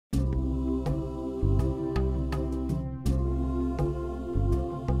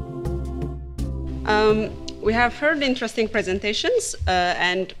We have heard interesting presentations,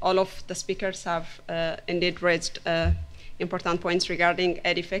 and all of the speakers have indeed raised important points regarding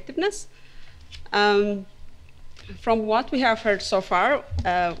aid effectiveness. From what we have heard so far,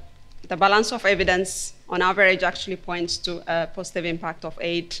 the balance of evidence on average actually points to a positive impact of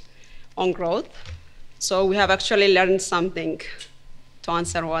aid on growth. So we have actually learned something to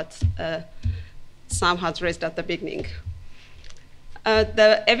answer what Sam has raised at the beginning.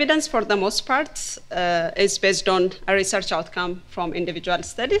 The evidence, for the most part, is based on a research outcome from individual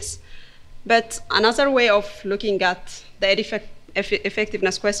studies. But another way of looking at the aid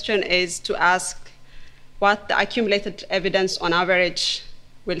effectiveness question is to ask what the accumulated evidence on average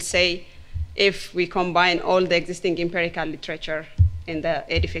will say if we combine all the existing empirical literature in the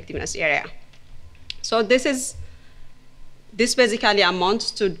aid effectiveness area. So this basically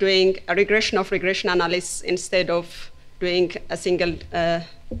amounts to doing a regression of regression analysis instead of doing a single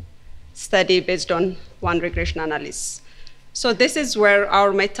study based on one regression analysis. So this is where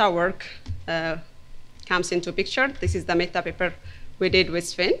our meta work comes into picture. This is the meta paper we did with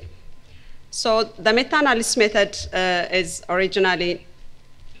Sven. So the meta-analysis method is originally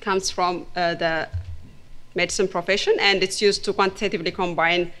comes from the medicine profession, and it's used to quantitatively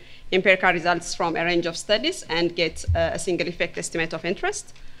combine empirical results from a range of studies and get a single effect estimate of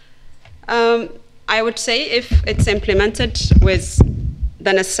interest. I would say if it's implemented with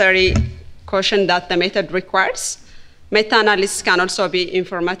the necessary caution that the method requires, meta-analysis can also be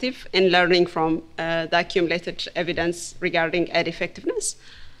informative in learning from the accumulated evidence regarding aid effectiveness.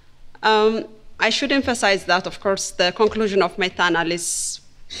 I should emphasize that, of course, the conclusion of meta-analysis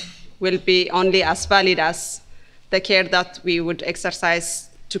will be only as valid as the care that we would exercise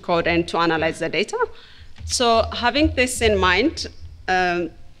to code and to analyze the data. So having this in mind,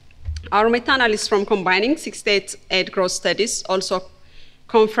 our meta-analysis from combining 68 aid growth studies also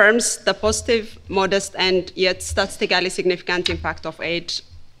confirms the positive, modest, and yet statistically significant impact of aid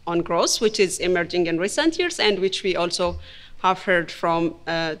on growth, which is emerging in recent years and which we also have heard from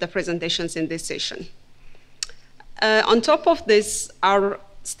the presentations in this session. On top of this, our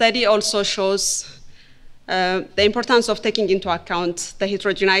study also shows the importance of taking into account the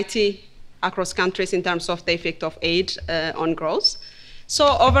heterogeneity across countries in terms of the effect of aid on growth.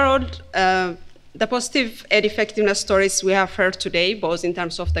 So overall, the positive aid effectiveness stories we have heard today, both in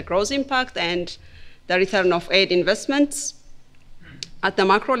terms of the growth impact and the return of aid investments at the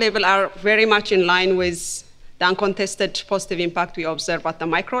macro level, are very much in line with the uncontested positive impact we observe at the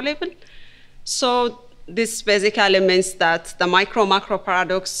micro level. So this basically means that the micro-macro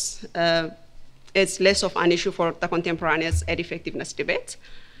paradox is less of an issue for the contemporaneous aid effectiveness debate.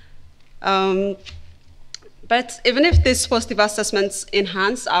 But even if these positive assessments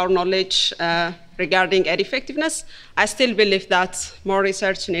enhance our knowledge regarding aid effectiveness, I still believe that more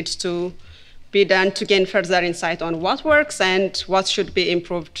research needs to be done to gain further insight on what works and what should be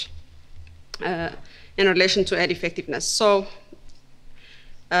improved in relation to aid effectiveness. So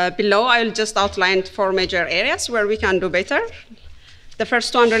below, I'll just outline 4 major areas where we can do better. The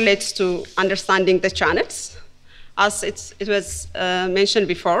first one relates to understanding the channels. As it was mentioned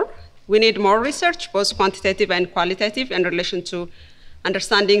before, we need more research, both quantitative and qualitative, in relation to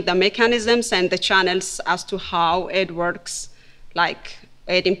understanding the mechanisms and the channels as to how aid works, like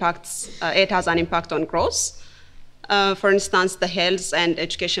aid has an impact on growth. For instance, the health and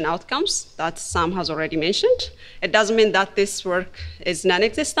education outcomes that Sam has already mentioned. It doesn't mean that this work is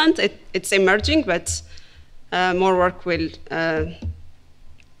non-existent. It's emerging, but more work will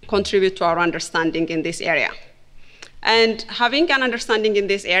contribute to our understanding in this area. And having an understanding in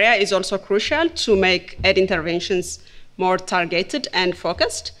this area is also crucial to make aid interventions more targeted and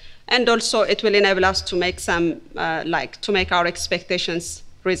focused. And also, it will enable us to make to make our expectations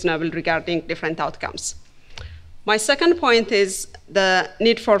reasonable regarding different outcomes. My second point is the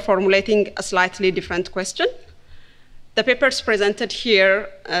need for formulating a slightly different question. The papers presented here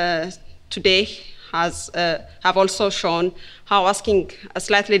today have also shown how asking a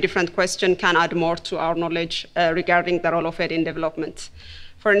slightly different question can add more to our knowledge regarding the role of aid in development.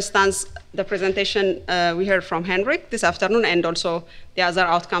 For instance, the presentation we heard from Henrik this afternoon, and also the other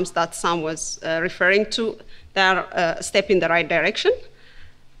outcomes that Sam was referring to, they are a step in the right direction.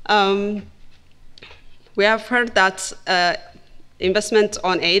 We have heard that investment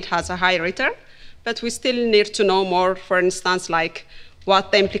on aid has a high return, but we still need to know more, for instance, like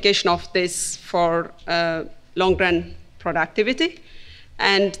what the implication of this for long-run productivity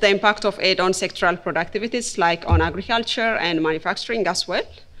and the impact of aid on sectoral productivities, like on agriculture and manufacturing as well.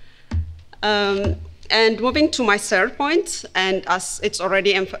 And moving to my third point, and as it's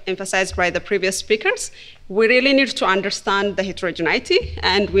already emphasized by the previous speakers, we really need to understand the heterogeneity,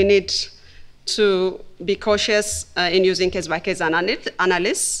 and we need to be cautious in using case-by-case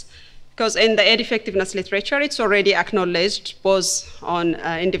analysis, because in the aid effectiveness literature, it's already acknowledged both on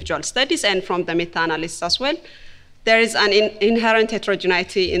individual studies and from the meta-analysis as well. There is an inherent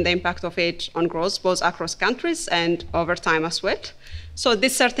heterogeneity in the impact of aid on growth, both across countries and over time as well. So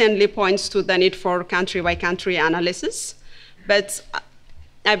this certainly points to the need for country-by-country analysis. But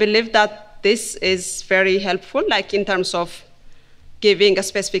I believe that this is very helpful, like in terms of giving a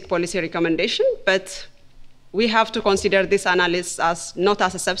specific policy recommendation, but we have to consider this analysis as not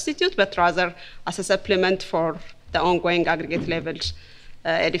as a substitute, but rather as a supplement for the ongoing aggregate level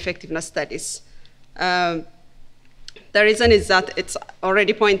aid effectiveness studies. The reason is that it's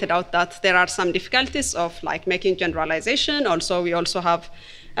already pointed out that there are some difficulties of like making generalization. Also, we also have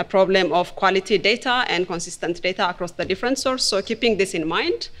a problem of quality data and consistent data across the different sources. So keeping this in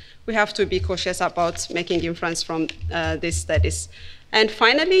mind, we have to be cautious about making inference from these studies. And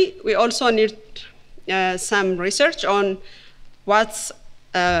finally, we also need some research on what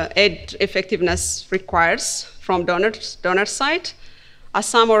aid effectiveness requires from donor side. As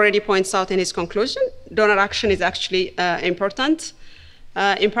Sam already points out in his conclusion, donor action is actually important.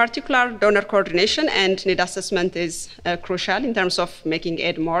 In particular, donor coordination and need assessment is crucial in terms of making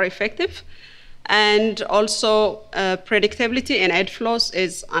aid more effective. And also, predictability in aid flows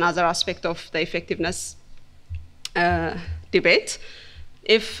is another aspect of the effectiveness debate.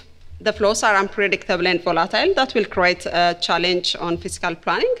 If the flows are unpredictable and volatile, that will create a challenge on fiscal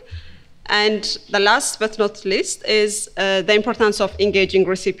planning. And the last but not least is the importance of engaging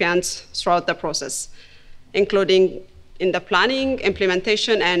recipients throughout the process, including in the planning,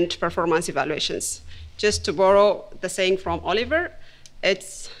 implementation, and performance evaluations. Just to borrow the saying from Oliver,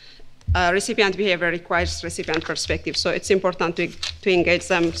 it's recipient behavior requires recipient perspective. So it's important to engage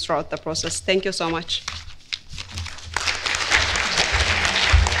them throughout the process. Thank you so much.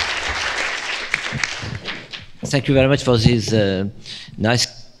 Thank you very much for this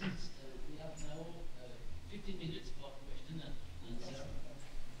nice.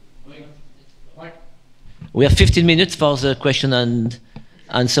 We have 15 minutes for the question and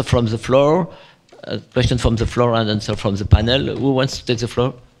answer from the floor. Question from the floor and answer from the panel. Who wants to take the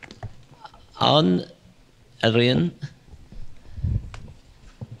floor? Anne, Adrian,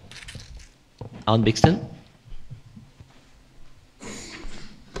 Anne Bixton.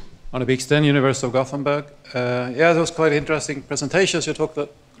 Anne Bixton, University of Gothenburg. Yeah, those quite interesting presentations. You talked a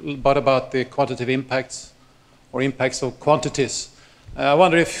lot about the quantitative impacts or impacts of quantities. I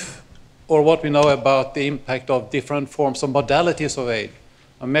wonder if, or what we know about the impact of different forms of modalities of aid.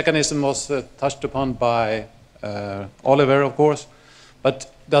 A mechanism was touched upon by Oliver, of course,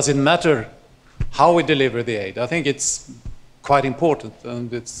 but does it matter how we deliver the aid? I think it's quite important,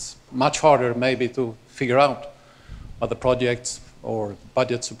 and it's much harder maybe to figure out other projects or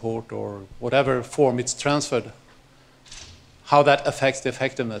budget support or whatever form it's transferred, how that affects the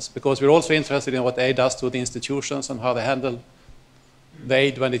effectiveness, because we're also interested in what aid does to the institutions and how they handle the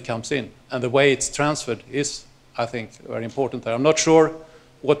aid when it comes in. And the way it's transferred is, I think, very important there. I'm not sure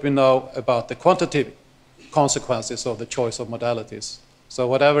what we know about the quantitative consequences of the choice of modalities. So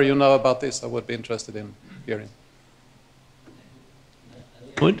whatever you know about this, I would be interested in hearing.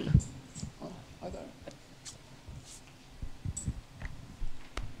 Good.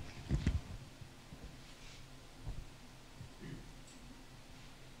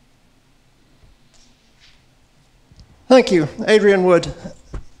 Thank you, Adrian Wood.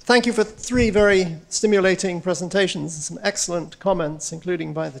 Thank you for 3 very stimulating presentations and some excellent comments,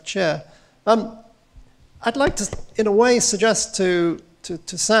 including by the chair. I'd like to, in a way, suggest to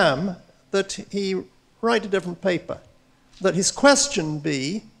Sam that he write a different paper, that his question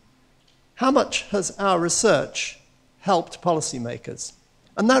be, how much has our research helped policymakers?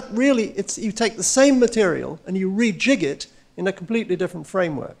 And that really, you take the same material and you rejig it in a completely different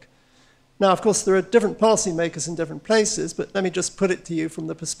framework. Now, of course, there are different policymakers in different places, but let me just put it to you from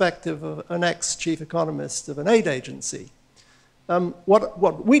the perspective of an ex-chief economist of an aid agency. What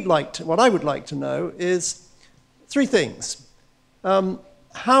I would like to know is 3 things.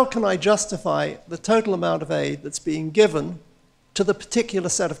 How can I justify the total amount of aid that's being given to the particular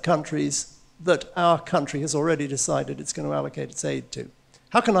set of countries that our country has already decided it's going to allocate its aid to?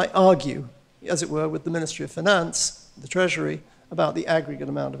 How can I argue, as it were, with the Ministry of Finance, the Treasury, about the aggregate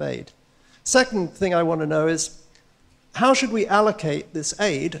amount of aid? Second thing I want to know is, how should we allocate this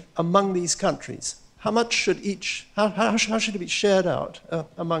aid among these countries? How much should how should it be shared out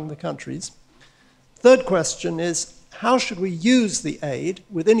among the countries? Third question is, how should we use the aid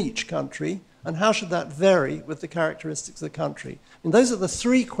within each country, and how should that vary with the characteristics of the country? And those are the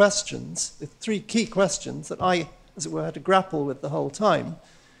 3 questions, the 3 key questions that I, as it were, had to grapple with the whole time.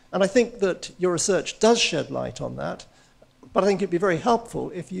 And I think that your research does shed light on that. But I think it'd be very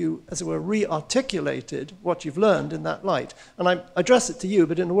helpful if you, as it were, re-articulated what you've learned in that light. And I address it to you,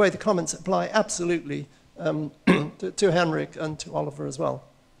 but in a way the comments apply absolutely to Henrik and to Oliver as well.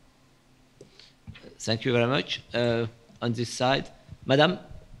 Thank you very much. On this side, Madam.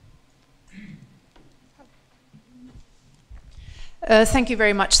 Thank you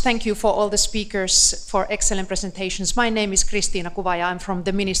very much. Thank you for all the speakers for excellent presentations. My name is Kristiina Kuvaja. I'm from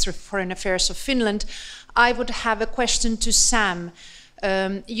the Ministry of Foreign Affairs of Finland. I would have a question to Sam.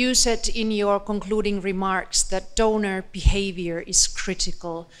 You said in your concluding remarks that donor behavior is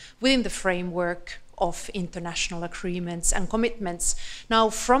critical within the framework of international agreements and commitments. Now,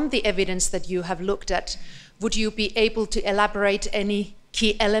 from the evidence that you have looked at, would you be able to elaborate any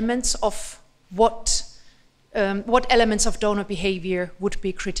key elements of what elements of donor behavior would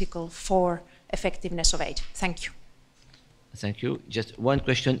be critical for effectiveness of aid? Thank you. Thank you. Just one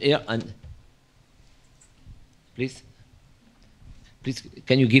question here, and please,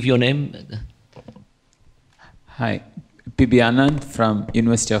 can you give your name? Hi, P.B. Anand from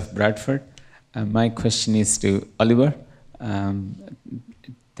University of Bradford. My question is to Oliver.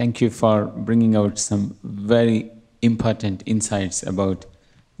 Thank you for bringing out some very important insights about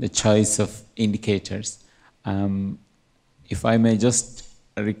the choice of indicators. If I may just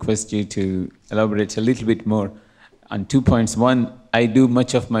request you to elaborate a little bit more on 2 points. One, I do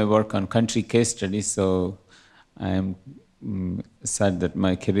much of my work on country case studies, so I am sad that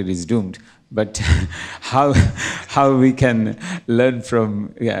my career is doomed. But how we can learn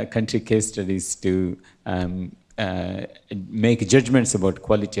from country case studies to make judgments about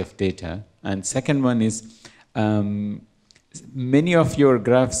quality of data. And second one is, many of your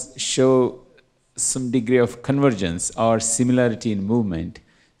graphs show some degree of convergence or similarity in movement.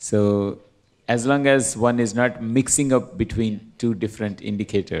 So as long as one is not mixing up between two different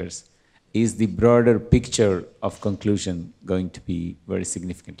indicators, is the broader picture of conclusion going to be very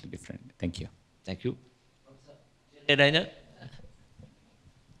significantly different? Thank you. Thank you. Rainer?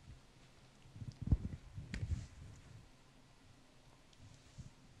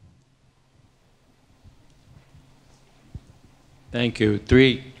 Thank you.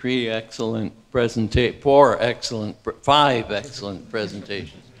 Five excellent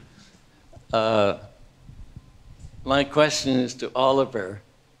presentations. My question is to Oliver.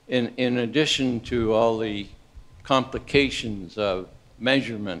 In addition to all the complications of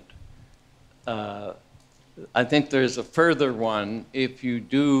measurement, I think there's a further one. If you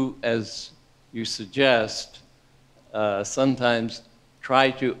do, as you suggest, sometimes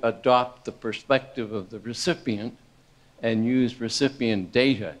try to adopt the perspective of the recipient and use recipient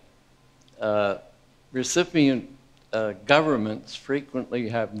data. Recipient governments frequently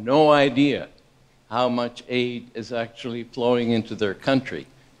have no idea how much aid is actually flowing into their country.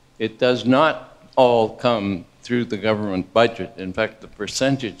 It does not all come through the government budget. In fact, the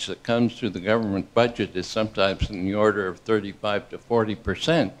percentage that comes through the government budget is sometimes in the order of 35 to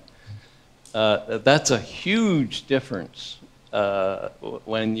 40%. That's a huge difference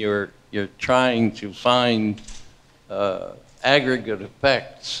when you're trying to find aggregate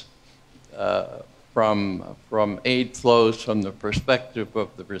effects from aid flows from the perspective of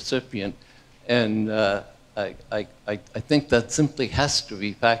the recipient. And I think that simply has to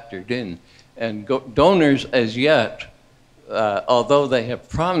be factored in. And donors, as yet, although they have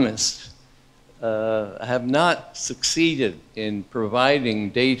promised, have not succeeded in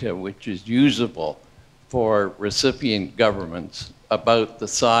providing data which is usable for recipient governments about the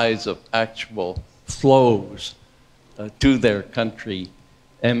size of actual flows to their country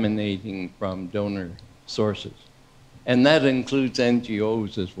emanating from donor sources. And that includes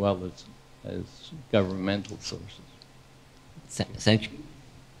NGOs as well as governmental sources. Thank you.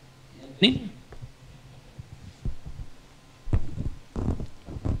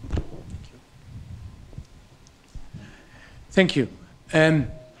 Thank you.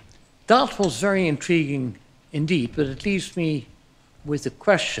 That was very intriguing indeed, but it leaves me with the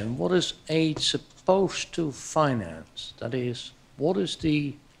question, what is aid supposed to finance? That is, what is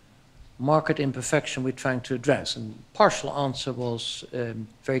the market imperfection we're trying to address? And partial answer was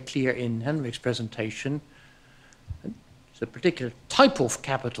very clear in Henrik's presentation. It's a particular type of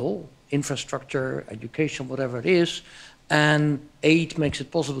capital, infrastructure, education, whatever it is, and aid makes it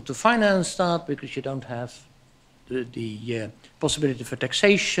possible to finance that because you don't have the possibility for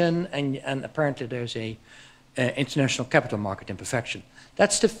taxation, and apparently there's a international capital market imperfection.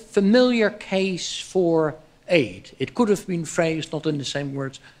 That's the familiar case for aid. It could have been phrased not in the same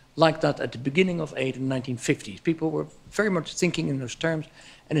words like that at the beginning of aid in the 1950s. People were very much thinking in those terms,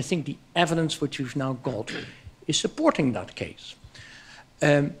 and I think the evidence which we've now got is supporting that case.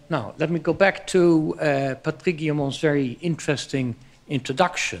 Now, let me go back to Patrick Guillemon's very interesting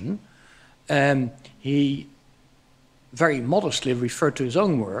introduction. He very modestly referred to his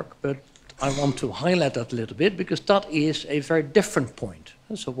own work, but I want to highlight that a little bit because that is a very different point.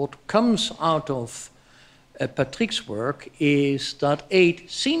 So what comes out of Patrick's work is that aid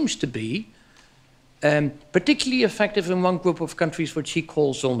seems to be particularly effective in one group of countries which he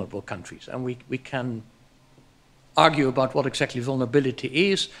calls vulnerable countries. And we can argue about what exactly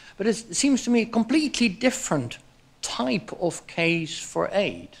vulnerability is, but it seems to me a completely different type of case for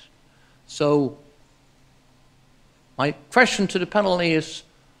aid. So my question to the panel is,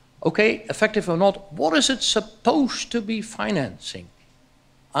 okay, effective or not, what is it supposed to be financing?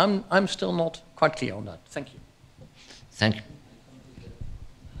 I'm still not quite clear on that. Thank you. Thank you.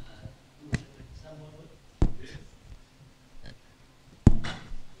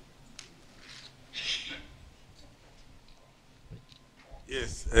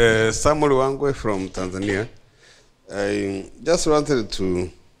 Yes, Samuel Wangwe from Tanzania. I just wanted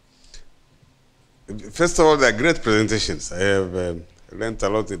to, first of all, they are great presentations. I have learned a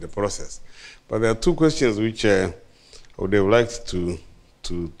lot in the process. But there are two questions which I would have liked to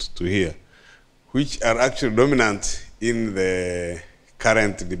hear, which are actually dominant in the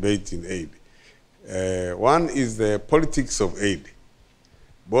current debate in aid. One is the politics of aid,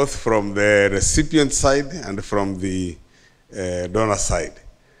 both from the recipient side and from the donor side.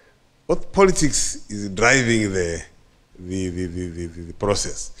 What politics is driving the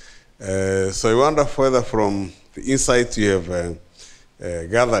process? So I wonder whether from the insight you have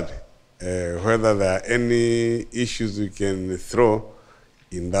gathered, whether there are any issues we can throw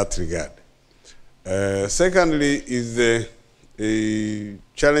in that regard. Secondly is a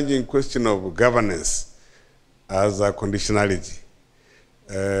challenging question of governance as a conditionality,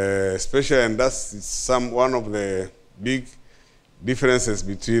 especially, and that's one of the big differences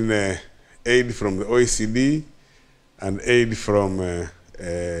between aid from the OECD and aid from,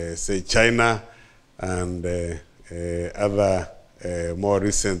 say, China and other more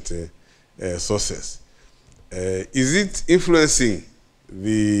recent sources. Is it influencing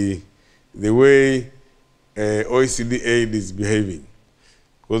the way OECD aid is behaving?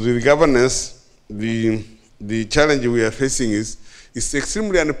 Because with governance, the challenge we are facing is it's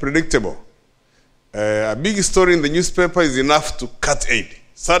extremely unpredictable. A big story in the newspaper is enough to cut aid,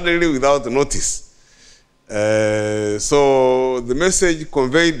 suddenly without notice. So the message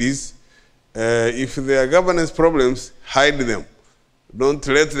conveyed is, if there are governance problems, hide them. Don't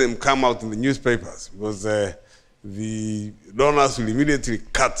let them come out in the newspapers, because the donors will immediately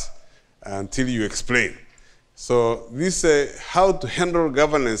cut until you explain. So this, how to handle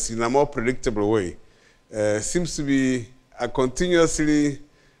governance in a more predictable way, seems to be a continuously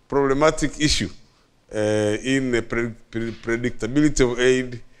problematic issue in the predictability of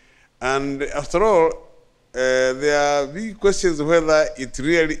aid. And after all, there are big questions whether it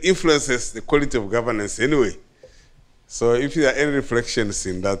really influences the quality of governance anyway. So if there are any reflections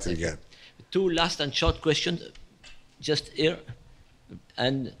in that regard. Two last and short questions, just here,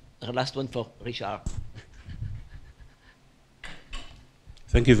 and the last one for Richard.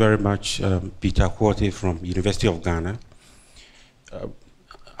 Thank you very much, Peter Quote from University of Ghana.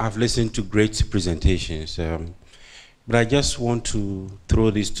 I've listened to great presentations, but I just want to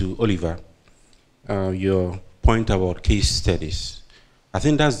throw this to Oliver, your point about case studies. I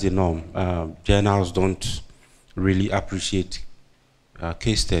think that's the norm. Journals don't really appreciate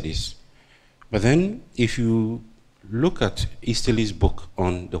case studies. But then if you look at Easterly's book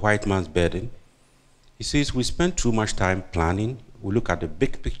on the white man's burden, he says we spend too much time planning, we look at the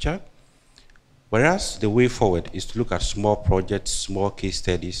big picture, whereas the way forward is to look at small projects, small case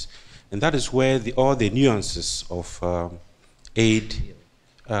studies, and that is where all the nuances of aid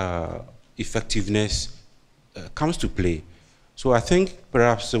effectiveness comes to play. So I think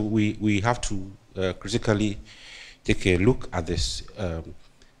perhaps we have to critically take a look at this.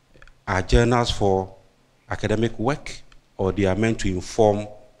 Are journals for academic work, or they are meant to inform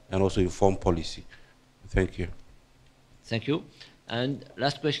and also inform policy? Thank you. Thank you. And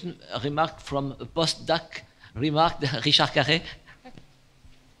last question, a remark from a postdoc, remark, Richard Carré.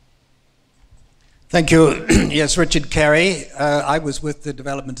 Thank you. Yes, Richard Carey. I was with the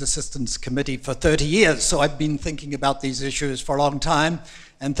Development Assistance Committee for 30 years, so I've been thinking about these issues for a long time.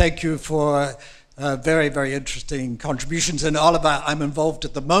 And thank you for very, very interesting contributions. And Oliver, I'm involved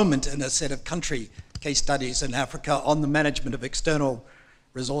at the moment in a set of country case studies in Africa on the management of external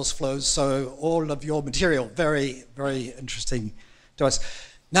resource flows. So all of your material, very, very interesting to us.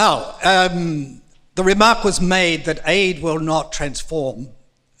 Now, the remark was made that aid will not transform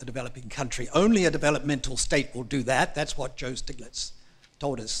a developing country. Only a developmental state will do that. That's what Joe Stiglitz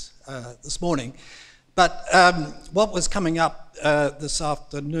told us this morning. But what was coming up this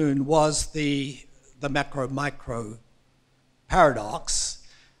afternoon was the macro-micro paradox.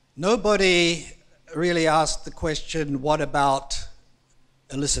 Nobody really asked the question, what about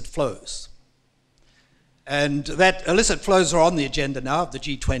illicit flows? And that illicit flows are on the agenda now of the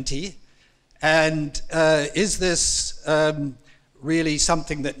G20. And is this really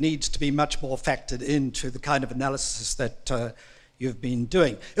something that needs to be much more factored into the kind of analysis that you've been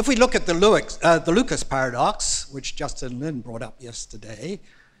doing? If we look at the Lucas paradox, which Justin Lin brought up yesterday,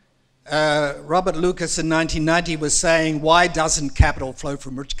 Robert Lucas in 1990 was saying, why doesn't capital flow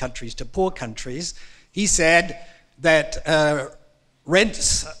from rich countries to poor countries? He said that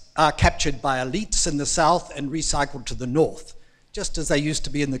rents are captured by elites in the south and recycled to the north, just as they used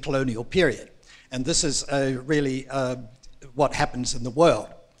to be in the colonial period. And this is really what happens in the world.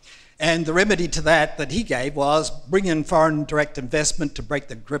 And the remedy to that he gave was bring in foreign direct investment to break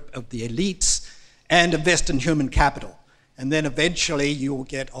the grip of the elites and invest in human capital. And then eventually you will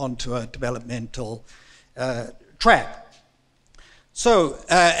get onto a developmental track. So,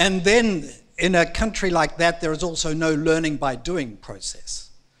 and then in a country like that, there is also no learning by doing process.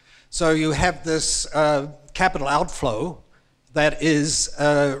 So you have this capital outflow that is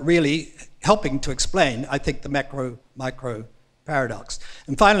really helping to explain, I think, the macro-micro paradox.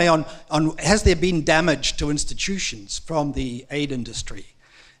 And finally, on has there been damage to institutions from the aid industry?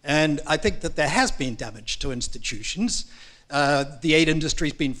 And I think that there has been damage to institutions. The aid industry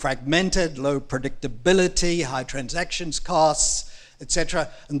has been fragmented, low predictability, high transactions costs, etc.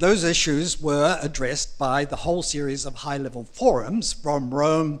 And those issues were addressed by the whole series of high-level forums from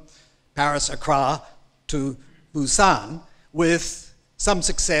Rome, Paris, Accra to Busan, with some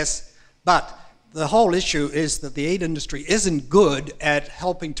success. But the whole issue is that the aid industry isn't good at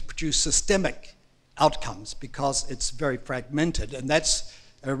helping to produce systemic outcomes because it's very fragmented, and that's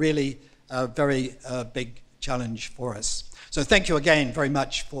a really very big challenge for us. So thank you again very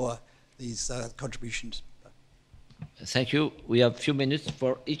much for these contributions. Thank you. We have a few minutes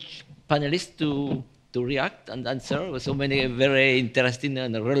for each panelist to react and answer. So many very interesting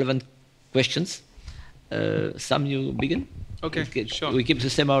and relevant questions. Sam, you begin? Okay, sure. We keep the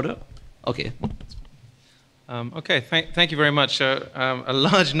same order? Okay. Okay, thank you very much. A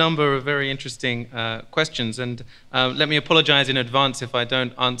large number of very interesting questions, and let me apologize in advance if I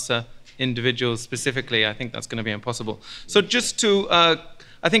don't answer individuals specifically. I think that's going to be impossible. So just to,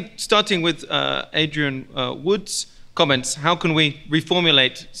 I think starting with Adrian Wood's comments, how can we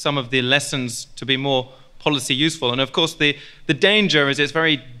reformulate some of the lessons to be more policy useful? And of course, the danger is it's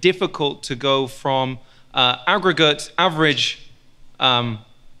very difficult to go from aggregate average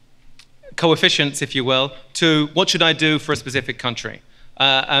coefficients, if you will, to what should I do for a specific country?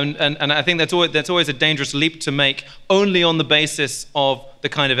 And I think that's always a dangerous leap to make only on the basis of the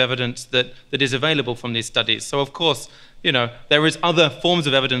kind of evidence that is available from these studies. So of course, you know, there is other forms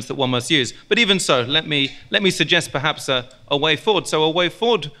of evidence that one must use. But even so, let me suggest perhaps a way forward. So a way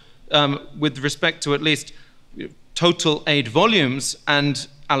forward with respect to at least total aid volumes and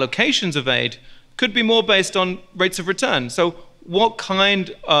allocations of aid could be more based on rates of return. So what kinds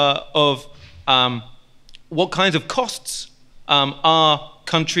of costs are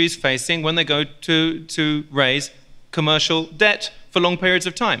countries facing when they go to raise commercial debt for long periods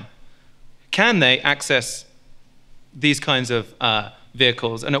of time? Can they access these kinds of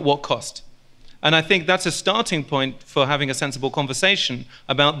vehicles, and at what cost? And I think that's a starting point for having a sensible conversation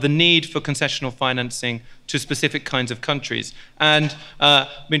about the need for concessional financing to specific kinds of countries. And I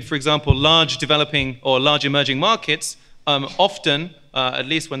mean, for example, large developing or large emerging markets often, at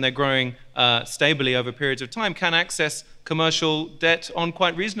least when they're growing stably over periods of time, can access commercial debt on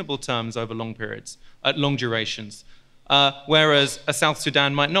quite reasonable terms over long periods, at long durations, whereas a South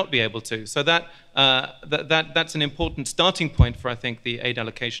Sudan might not be able to. So that's an important starting point for, I think, the aid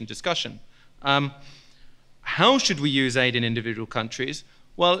allocation discussion. How should we use aid in individual countries?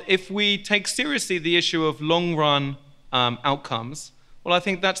 Well, if we take seriously the issue of long-run outcomes, well, I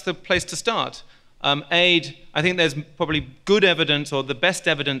think that's the place to start. Aid, I think there's probably good evidence, or the best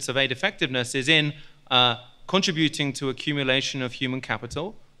evidence of aid effectiveness is in contributing to accumulation of human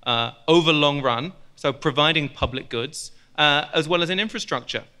capital over long run, so providing public goods, as well as in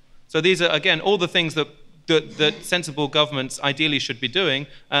infrastructure. So these are, again, all the things that sensible governments ideally should be doing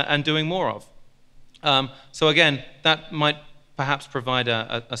and doing more of. So again, that might perhaps provide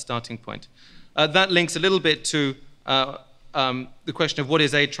a starting point. That links a little bit to the question of what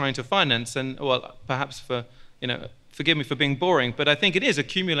is aid trying to finance, and well, perhaps forgive me for being boring, but I think it is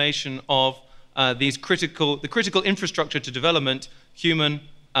accumulation of the critical infrastructure to development, human,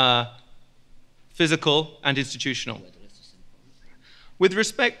 physical, and institutional. With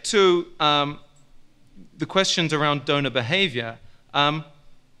respect to the questions around donor behavior,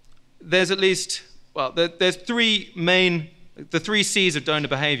 there's at least, well, there's three main, the 3 C's of donor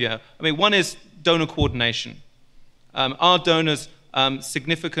behavior. I mean, one is donor coordination. Are donors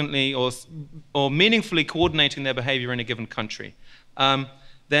significantly or meaningfully coordinating their behavior in a given country?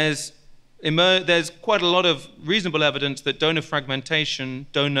 There's quite a lot of reasonable evidence that donor fragmentation,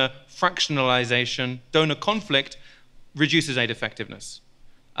 donor fractionalization, donor conflict reduces aid effectiveness.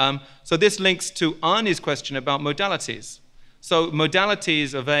 So this links to Arnie's question about modalities. So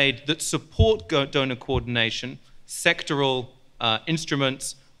modalities of aid that support donor coordination, sectoral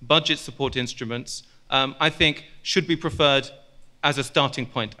instruments, budget support instruments, I think should be preferred as a starting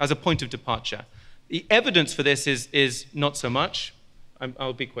point, as a point of departure. The evidence for this is not so much.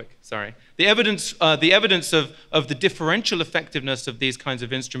 I'll be quick, sorry. The evidence of the differential effectiveness of these kinds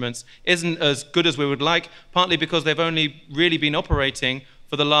of instruments isn't as good as we would like, partly because they've only really been operating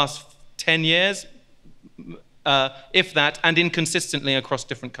for the last 10 years, if that, and inconsistently across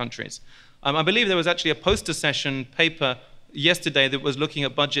different countries. I believe there was actually a poster session paper yesterday that was looking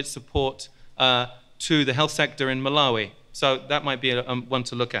at budget support to the health sector in Malawi. So that might be one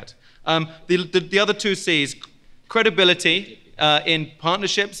to look at. The other 2 C's, credibility in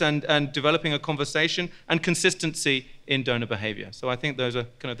partnerships and developing a conversation, and consistency in donor behavior. So I think those are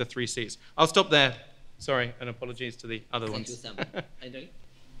kind of the 3 C's. I'll stop there. Sorry, and apologies to the other ones. Thank you,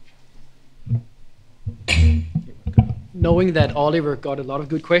 Sam. Knowing that Oliver got a lot of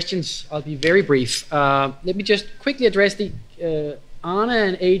good questions, I'll be very brief. Let me just quickly address the Anna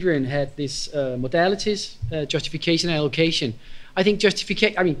and Adrian had this modalities, justification and allocation. I think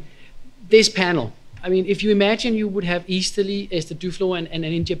this panel, if you imagine you would have Easterly, Esther Duflo, and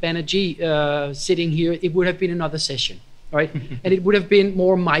Anindya Banerjee sitting here, it would have been another session, right? And it would have been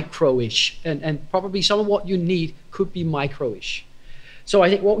more micro-ish, and probably some of what you need could be micro-ish. So I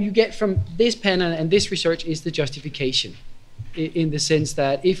think what you get from this panel and this research is the justification, in the sense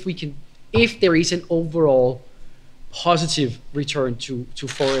that if there is an overall positive return to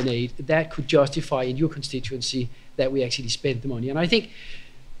foreign aid, that could justify in your constituency that we actually spend the money. And I think,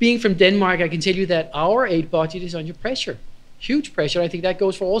 being from Denmark, I can tell you that our aid budget is under pressure, huge pressure. I think that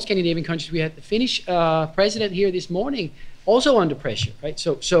goes for all Scandinavian countries. We had the Finnish president here this morning, also under pressure, right?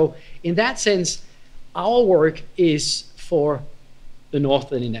 So in that sense, our work is for the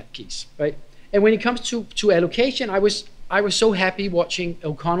Northern in that case, right? And when it comes to allocation, I was so happy watching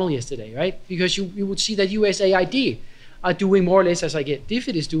O'Connell yesterday, right? Because you would see that USAID are doing more or less as I get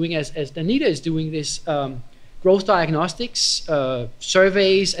DFID is doing, as Danita is doing this growth diagnostics,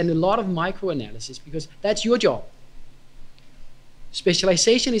 surveys, and a lot of micro-analysis, because that's your job.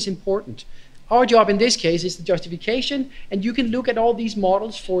 Specialization is important. Our job in this case is the justification, and you can look at all these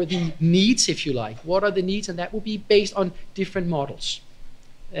models for the needs, if you like. What are the needs? And that will be based on different models.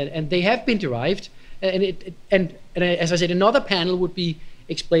 And they have been derived. And as I said, another panel would be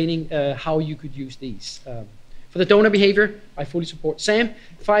explaining how you could use these. For the donor behavior, I fully support Sam.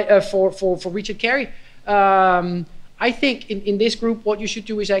 For Richard Carey, I think in this group, what you should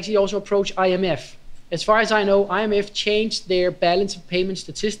do is actually also approach IMF. As far as I know, IMF changed their balance of payment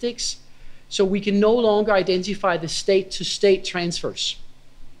statistics, so we can no longer identify the state-to-state transfers,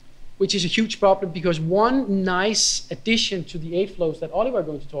 which is a huge problem, because one nice addition to the aid flows that Oliver is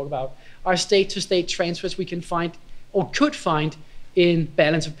going to talk about are state-to-state transfers we can find, or could find, in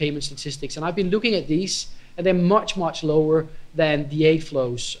balance of payment statistics. And I've been looking at these, and they're much, much lower than the aid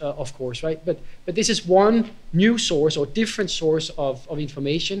flows, of course, right? But this is one new source or different source of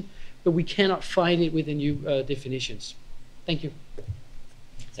information, but we cannot find it with the new definitions. Thank you.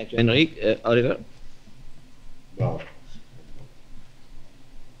 Thank you, Henrik. Oliver? Wow.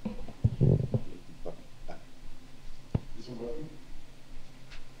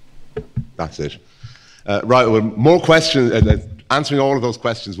 That's it. Right, well, more questions. Answering all of those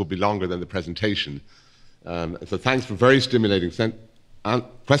questions will be longer than the presentation. So thanks for very stimulating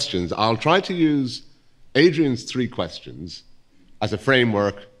questions. I'll try to use Adrian's 3 questions as a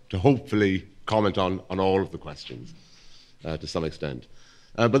framework to hopefully comment on all of the questions to some extent.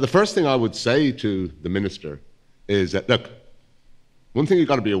 But the first thing I would say to the Minister is that, look, one thing you've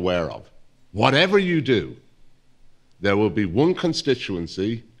got to be aware of, whatever you do, there will be one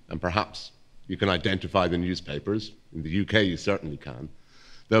constituency, and perhaps you can identify the newspapers. In the UK, you certainly can.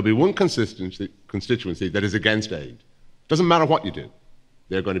 There'll be one constituency that is against aid. Doesn't matter what you do,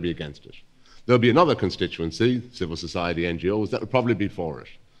 they're going to be against it. There'll be another constituency, civil society, NGOs, that will probably be for it.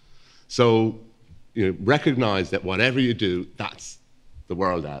 So recognize that whatever you do, that's the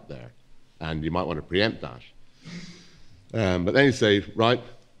world out there, and you might want to preempt that. But then you say, right,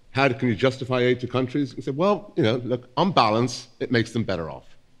 how can you justify aid to countries? You say, well, you know, look, on balance, it makes them better off.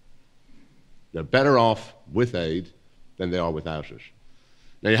 They're better off with aid than they are without it.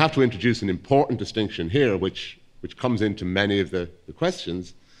 Now, you have to introduce an important distinction here, which comes into many of the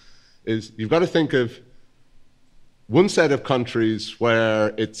questions, is you've got to think of one set of countries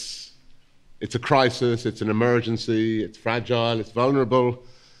where it's a crisis, it's an emergency, it's fragile, it's vulnerable.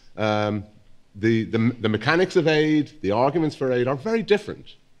 The mechanics of aid, the arguments for aid are very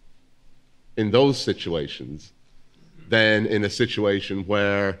different in those situations than in a situation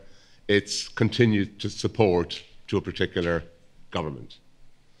where it's continued to support to a particular government.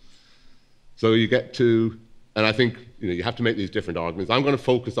 So you get to, and I think you have to make these different arguments. I'm going to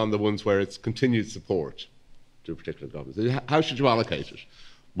focus on the ones where it's continued support to a particular government. So how should you allocate it?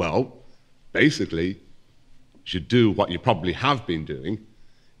 Well, basically, you should do what you probably have been doing,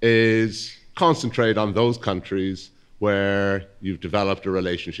 is concentrate on those countries where you've developed a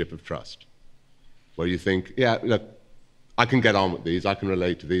relationship of trust, where you think, yeah, look, I can get on with these, I can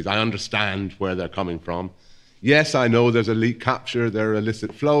relate to these, I understand where they're coming from. Yes, I know there's elite capture, there are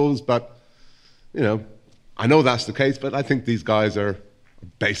illicit flows, but, you know, I know that's the case, but I think these guys are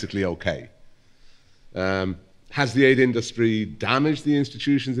basically okay. Has the aid industry damaged the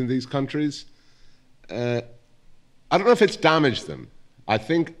institutions in these countries? I don't know if it's damaged them. I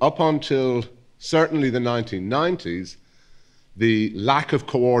think up until certainly the 1990s, the lack of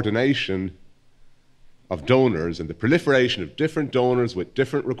coordination of donors and the proliferation of different donors with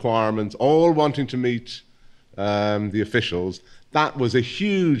different requirements, all wanting to meet the officials, that was a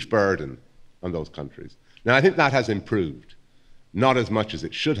huge burden on those countries. Now, I think that has improved, not as much as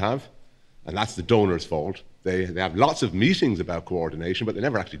it should have, and that's the donors' fault. They have lots of meetings about coordination, but they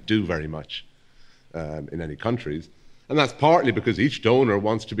never actually do very much in any countries. And that's partly because each donor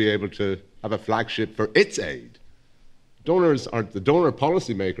wants to be able to have a flagship for its aid. Donors are the donor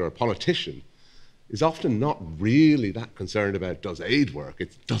policymaker or politician is often not really that concerned about does aid work,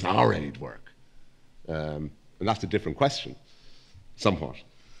 it's does our aid work? And that's a different question, somewhat.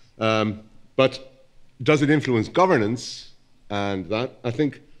 But does it influence governance? And that, I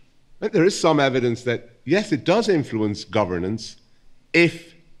think there is some evidence that, yes, it does influence governance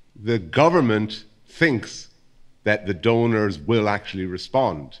if the government thinks that the donors will actually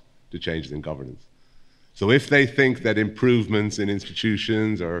respond to changes in governance. So if they think that improvements in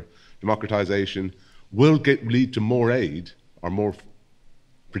institutions or democratization will lead to more aid or more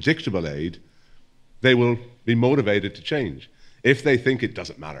predictable aid, they will be motivated to change. If they think it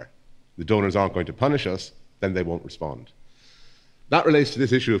doesn't matter, the donors aren't going to punish us, then they won't respond. That relates to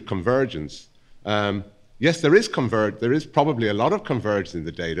this issue of convergence. Yes, there is probably a lot of convergence in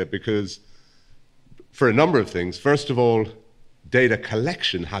the data because for a number of things. First of all, data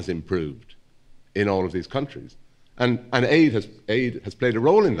collection has improved in all of these countries. And aid has played a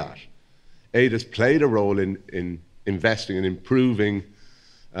role in that. Aid has played a role in investing and improving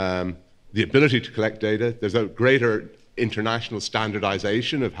the ability to collect data. There's a greater international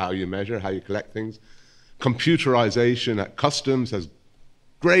standardization of how you measure, how you collect things. Computerization at customs has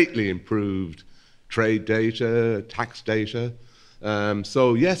greatly improved trade data, tax data.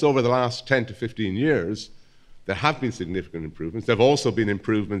 So yes, over the last 10 to 15 years, there have been significant improvements. There have also been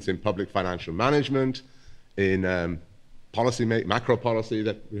improvements in public financial management, in policy, macro policy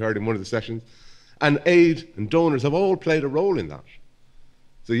that we heard in one of the sessions. And aid and donors have all played a role in that.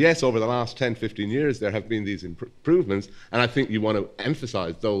 So yes, over the last 10, 15 years, there have been these improvements, and I think you want to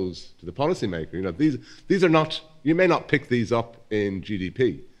emphasize those to the policymaker. You know, these are not, you may not pick these up in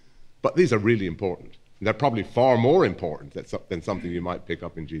GDP, but these are really important. And they're probably far more important than something you might pick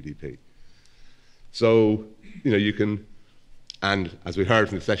up in GDP. So, you know, you can, and as we heard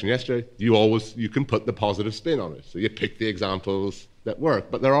from the session yesterday, you can put the positive spin on it. So you pick the examples that work,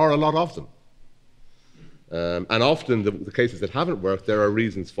 but there are a lot of them. And often the cases that haven't worked, there are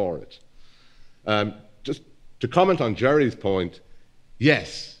reasons for it. Just to comment on Jerry's point,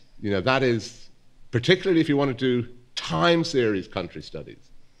 yes, you know, that is, particularly if you want to do time series country studies,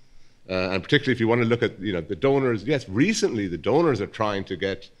 and particularly if you want to look at, you know, the donors, yes, recently the donors are trying to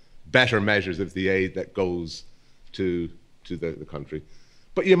get better measures of the aid that goes to the country.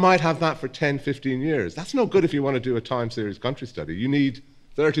 But you might have that for 10, 15 years. That's no good if you want to do a time series country study. You need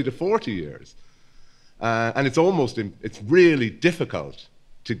 30 to 40 years. And it's really difficult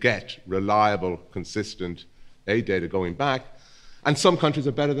to get reliable, consistent aid data going back. And some countries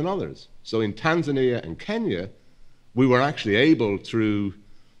are better than others. So in Tanzania and Kenya, we were actually able, through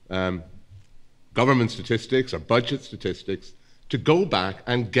government statistics or budget statistics, to go back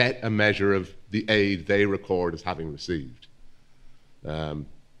and get a measure of the aid they record as having received.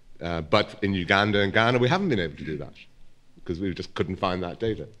 But in Uganda and Ghana, we haven't been able to do that because we just couldn't find that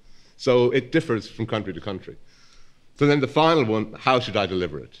data. So it differs from country to country. So then the final one, how should I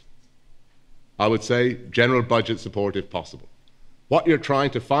deliver it? I would say general budget support if possible. What you're trying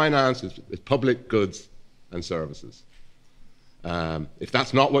to finance is public goods and services. If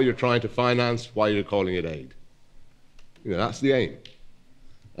that's not what you're trying to finance, why are you calling it aid? You know, that's the aim.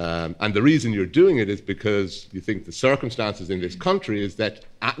 And the reason you're doing it is because you think the circumstances in this country is that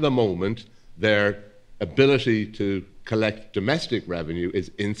at the moment their ability to collect domestic revenue is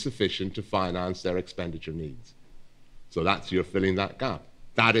insufficient to finance their expenditure needs. So you're filling that gap.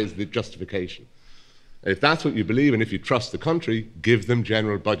 That is the justification. If that's what you believe and if you trust the country, give them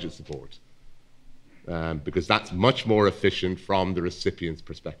general budget support. Because that's much more efficient from the recipient's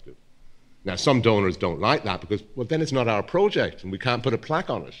perspective. Now, some donors don't like that because, well, then it's not our project and we can't put a plaque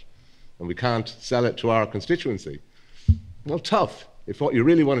on it and we can't sell it to our constituency. Well, tough. If what you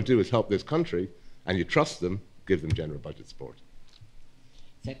really want to do is help this country and you trust them, give them general budget support.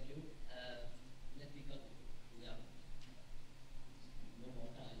 Thank you. Let me go. We have no more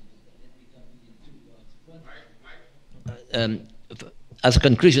time. Let me come in 2 words. As a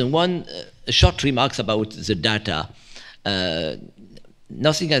conclusion, short remarks about the data.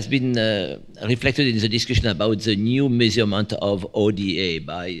 Nothing has been reflected in the discussion about the new measurement of ODA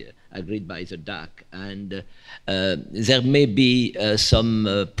agreed by the DAC. And there may be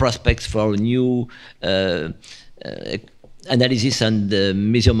some prospects for new analysis and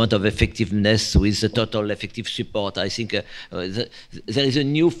measurement of effectiveness with the total effective support. I think there is a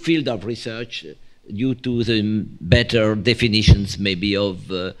new field of research due to the better definitions maybe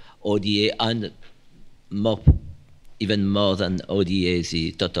of ODA and even more than ODA,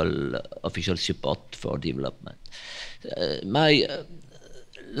 the total official support for development. My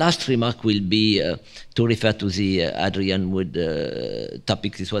last remark will be to refer to the Adrian Wood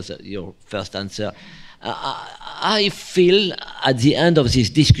topic. This was your first answer. I feel at the end of this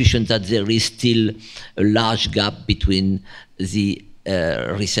discussion that there is still a large gap between the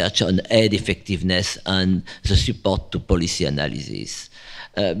research on aid effectiveness and the support to policy analysis.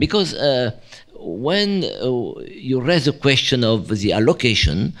 Because when you raise the question of the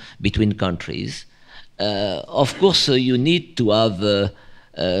allocation between countries, of course you need to have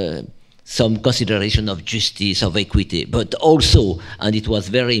some consideration of justice, of equity, but also, and it was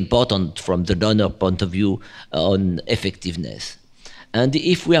very important from the donor point of view, on effectiveness. And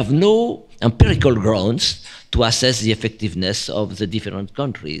if we have no empirical grounds to assess the effectiveness of the different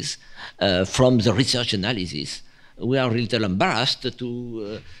countries from the research analysis, we are a little embarrassed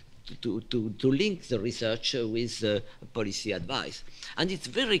to link the research with policy advice. And it's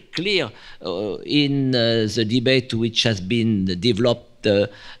very clear in the debate which has been developed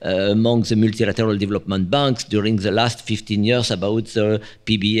among the multilateral development banks during the last 15 years about the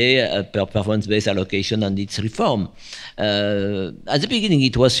PBA, performance-based allocation, and its reform. At the beginning,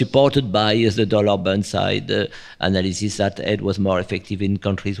 it was supported by the dollar-burn-side analysis that aid was more effective in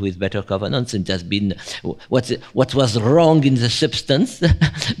countries with better governance. It has been what was wrong in the substance,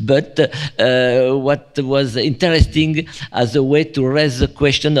 but what was interesting as a way to raise the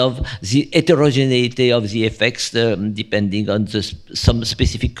question of the heterogeneity of the effects depending on some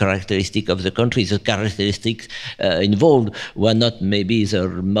specific characteristic of the country. The characteristics involved were not maybe the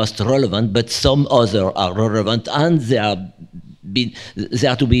most relevant, but some other are relevant, and they are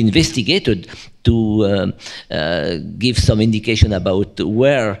to be investigated to give some indication about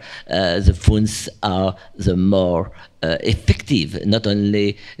where the funds are the more effective, not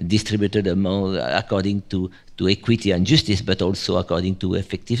only distributed according to equity and justice, but also according to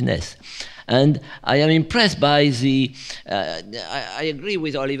effectiveness. And I am impressed by the, I agree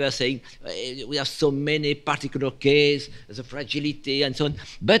with Oliver saying we have so many particular cases, the fragility and so on.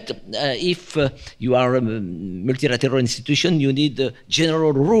 But if you are a multilateral institution, you need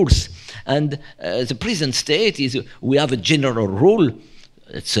general rules. And the present state is we have a general rule.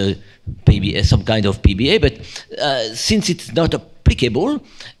 It's a PBA, some kind of PBA, but since it's not applicable,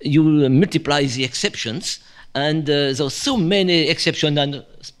 you multiply the exceptions. And there are so many exceptions, and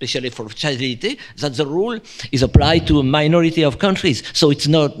especially for fragility, that the rule is applied to a minority of countries. So it's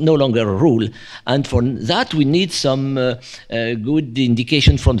no longer a rule. And for that, we need some good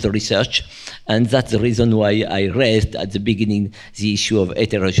indication from the research. And that's the reason why I raised at the beginning the issue of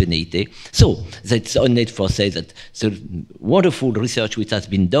heterogeneity. So that's only for say that the wonderful research which has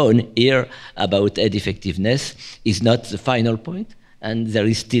been done here about aid effectiveness is not the final point. And there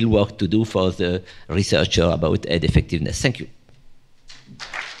is still work to do for the researcher about aid effectiveness. Thank you.